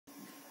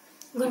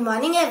Good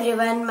morning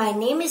everyone. My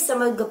name is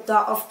Samarth Gupta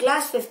of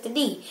class 5th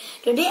D.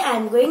 Today I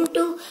am going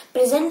to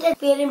present an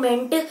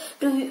experiment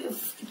to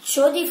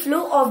show the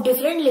flow of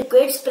different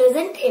liquids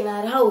present in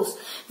our house.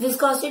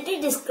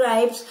 Viscosity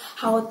describes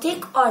how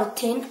thick or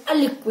thin a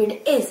liquid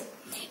is.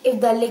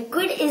 If the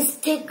liquid is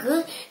thick,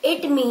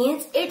 it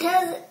means it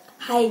has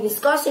high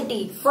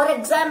viscosity. For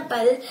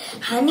example,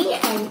 honey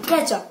and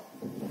ketchup.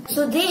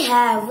 So they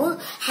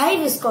have high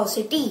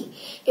viscosity.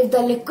 If the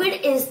liquid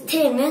is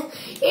thin,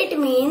 it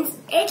means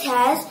it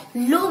has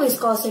low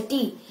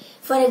viscosity.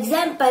 For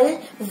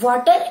example,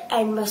 water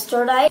and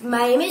mustard oil.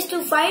 My aim is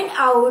to find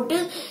out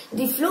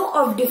the flow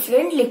of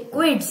different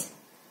liquids.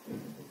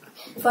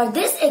 For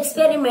this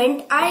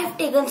experiment, I have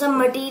taken some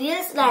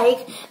materials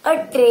like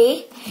a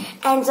tray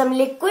and some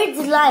liquids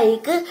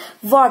like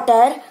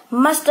water,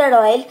 mustard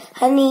oil,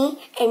 honey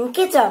and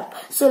ketchup.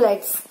 So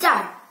let's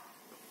start.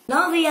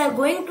 Now we are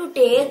going to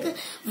take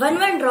one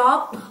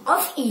drop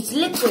of each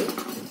liquid.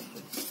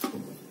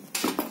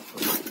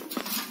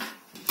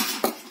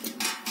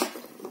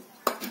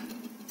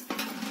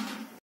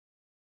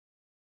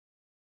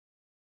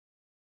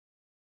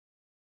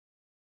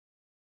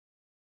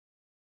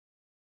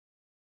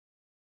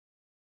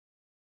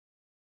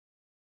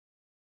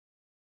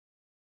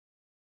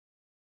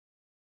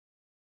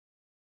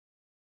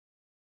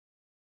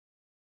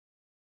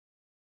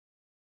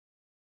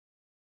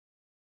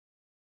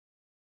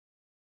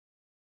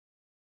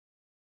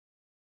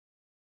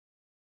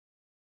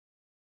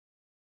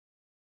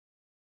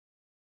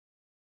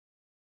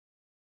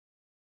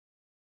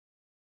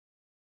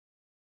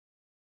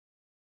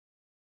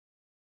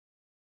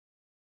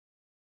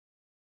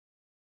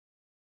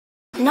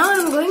 Now I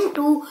am going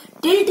to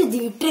tilt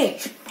the tray.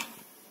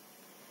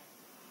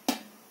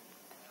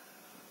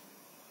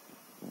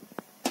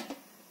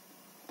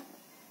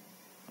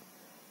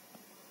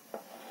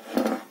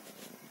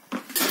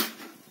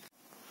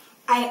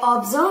 I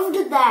observed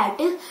that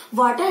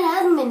water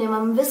has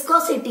minimum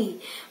viscosity.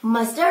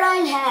 Mustard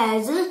oil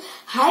has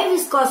high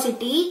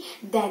viscosity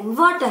than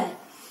water.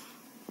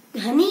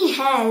 Honey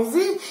has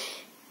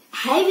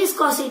high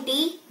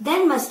viscosity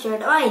than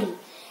mustard oil.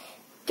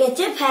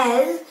 Ketchup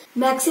has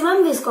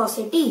maximum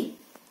viscosity.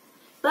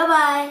 Bye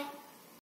bye.